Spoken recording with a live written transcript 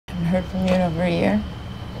heard from you in over a year.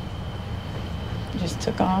 You just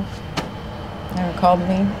took off. Never called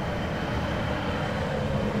me.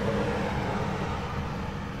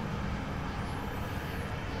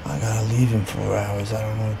 I gotta leave in 4 hours. I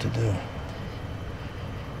don't know what to do.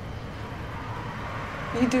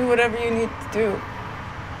 You do whatever you need to do.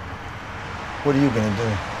 What are you gonna do?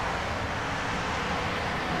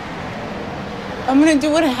 I'm gonna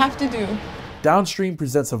do what I have to do. DownStream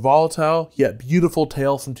presents a volatile yet beautiful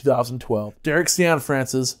tale from 2012. Derek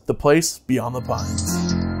Cianfrance's The Place Beyond the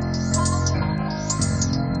Pines.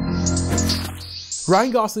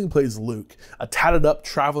 Ryan Gosling plays Luke, a tatted up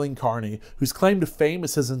traveling carny whose claim to fame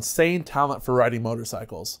is his insane talent for riding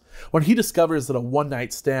motorcycles. When he discovers that a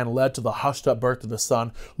one-night stand led to the hushed-up birth of his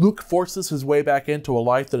son, Luke forces his way back into a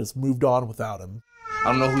life that has moved on without him.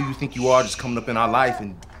 I don't know who you think you are just coming up in our life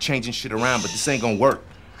and changing shit around, but this ain't gonna work.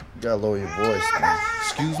 You gotta lower your voice, man.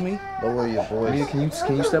 Excuse me? Lower your voice. Mia, can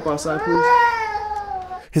you step outside, please?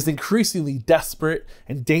 His increasingly desperate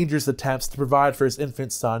and dangerous attempts to provide for his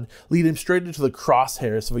infant son lead him straight into the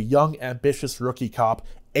crosshairs of a young, ambitious rookie cop,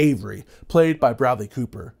 Avery, played by Bradley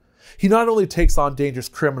Cooper. He not only takes on dangerous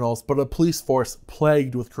criminals, but a police force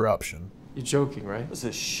plagued with corruption. You're joking, right? This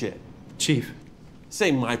is shit. Chief. This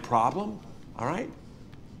ain't my problem, all right?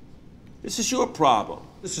 This is your problem.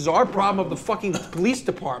 This is our problem of the fucking police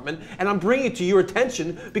department, and I'm bringing it to your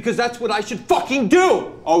attention because that's what I should fucking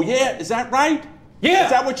do! Oh yeah, is that right? Yeah!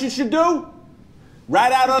 Is that what you should do?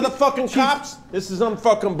 Rat out other fucking cops? This is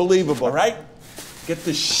unfucking believable, all right? Get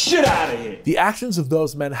the shit out of here! The actions of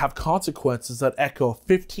those men have consequences that echo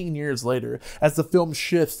 15 years later as the film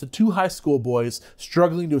shifts to two high school boys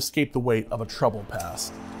struggling to escape the weight of a troubled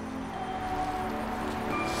past.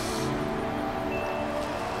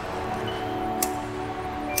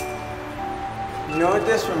 You know what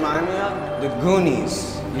this reminds me of? The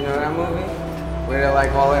Goonies. You know that movie? Where they're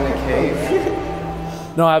like all in a cave.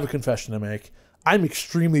 Now I have a confession to make. I'm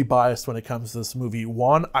extremely biased when it comes to this movie.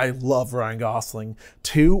 One, I love Ryan Gosling.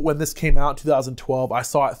 Two, when this came out in 2012, I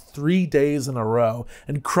saw it 3 days in a row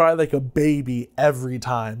and cried like a baby every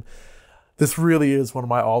time. This really is one of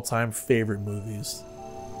my all-time favorite movies.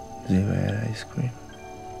 Has he ever had ice cream?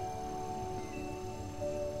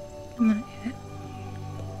 Not yet.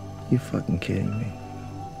 You fucking kidding me?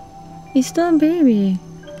 He's still a baby.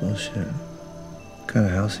 Bullshit. What kind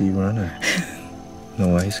of house are you running?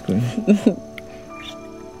 No ice cream?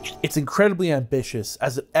 It's incredibly ambitious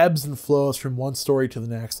as it ebbs and flows from one story to the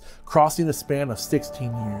next, crossing a span of 16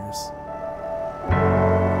 years.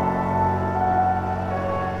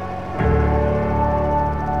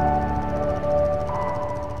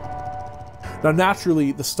 Now,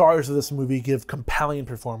 naturally, the stars of this movie give compelling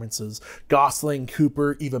performances. Gosling,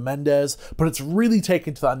 Cooper, Eva Mendez, but it's really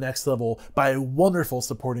taken to that next level by a wonderful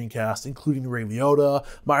supporting cast, including Ray Liotta,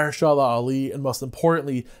 Mahershala Ali, and most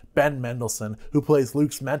importantly, Ben Mendelsohn, who plays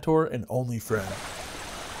Luke's mentor and only friend.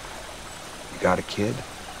 You got a kid?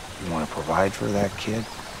 You want to provide for that kid?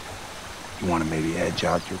 You want to maybe edge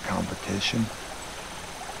out your competition?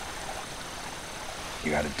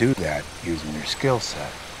 You got to do that using your skill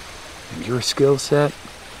set. And your skill set,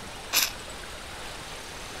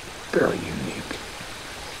 very unique.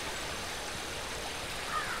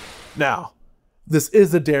 Now, this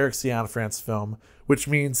is a Derek Cianfrance film, which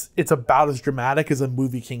means it's about as dramatic as a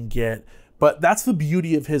movie can get, but that's the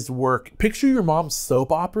beauty of his work. Picture your mom's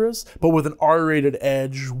soap operas, but with an R-rated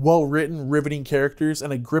edge, well-written, riveting characters,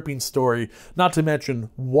 and a gripping story, not to mention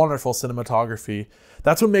wonderful cinematography.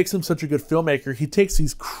 That's what makes him such a good filmmaker. He takes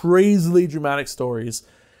these crazily dramatic stories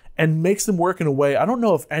and makes them work in a way I don't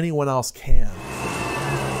know if anyone else can.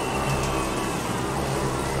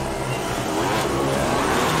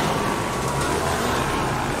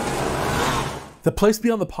 The Place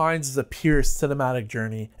Beyond the Pines is a pure cinematic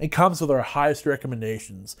journey and comes with our highest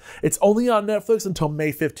recommendations. It's only on Netflix until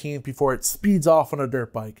May 15th before it speeds off on a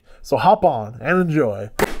dirt bike. So hop on and enjoy.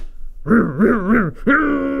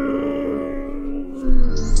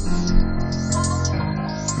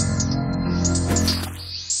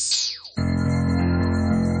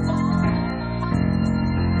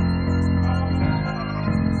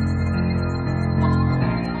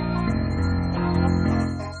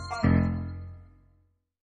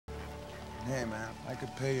 Hey, man, I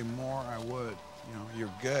could pay you more, I would. You know,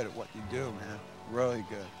 you're good at what you do, man. Really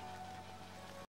good.